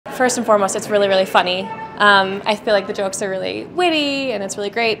first and foremost, it's really, really funny. I feel like the jokes are really witty and it's really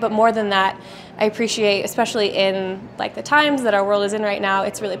great, but more than that, I appreciate, especially in like the times that our world is in right now,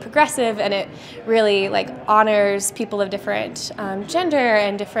 it's really progressive and it really like honors people of different gender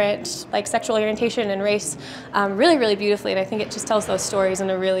and different like sexual orientation and race really, really beautifully, and I think it just tells those stories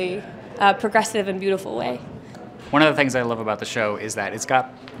in a really progressive and beautiful way. One of the things I love about the show is that it's got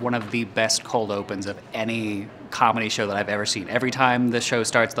one of the best cold opens of any comedy show that I've ever seen. Every time the show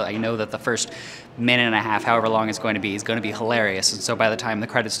starts, I know that the first minute and a half, however long it's going to be, is going to be hilarious. And so by the time the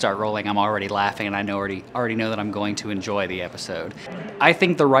credits start rolling, I'm already laughing, and I already know that I'm going to enjoy the episode. I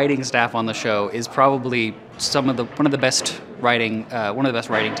think the writing staff on the show is probably one of the best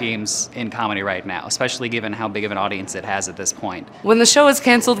writing teams in comedy right now, especially given how big of an audience it has at this point. When the show was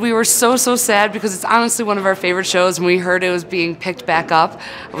canceled, we were so sad because it's honestly one of our favorite shows. When we heard it was being picked back up,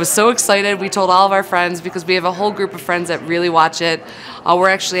 I was so excited. We told all of our friends because we have a whole group of friends that really watch it. We're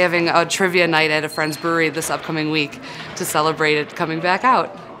actually having a trivia night at a friend's brewery this upcoming week to celebrate it coming back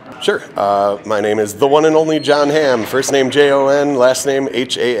out. Sure. My name is the one and only John Hamm. First name Jon, last name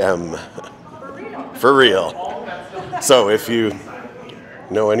Ham. For real. So if you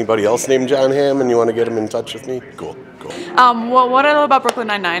know anybody else named John Hamm and you want to get him in touch with me, cool. Well, what I love about Brooklyn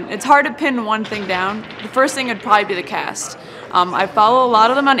Nine-Nine, it's hard to pin one thing down. The first thing would probably be the cast. I follow a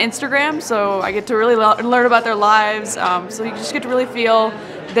lot of them on Instagram, so I get to really learn about their lives. So you just get to really feel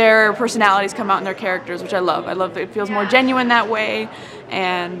their personalities come out in their characters, which I love. I love it feels more genuine that way,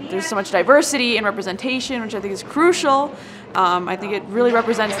 and there's so much diversity and representation, which I think is crucial. I think it really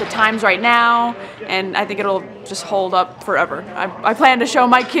represents the times right now, and I think it'll just hold up forever. I plan to show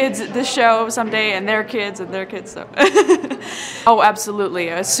my kids this show someday, and their kids, so. Oh, absolutely.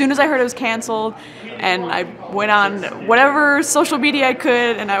 As soon as I heard it was canceled, and I went on whatever social media I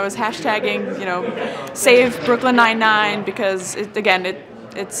could, and I was hashtagging, you know, save Brooklyn Nine-Nine, because,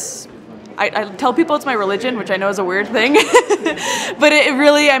 I tell people it's my religion, which I know is a weird thing, but it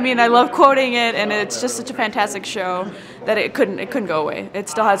really, I mean, I love quoting it, and it's just such a fantastic show that it couldn't go away. It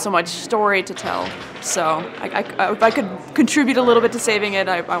still has so much story to tell. So if I could contribute a little bit to saving it,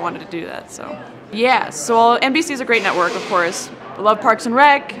 I wanted to do that. So yeah, so NBC is a great network, of course. I love Parks and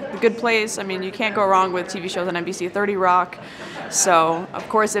Rec, The Good Place. I mean, you can't go wrong with TV shows on NBC, 30 Rock. So of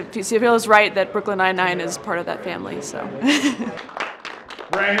course, if you feel it's right that Brooklyn Nine-Nine is part of that family. So.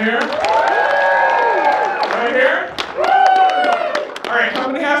 Right here. Right here. All right, how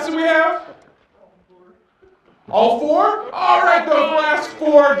many hats do we have? All four? All right, those last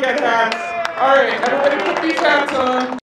four get hats. All right, everybody put these hats on.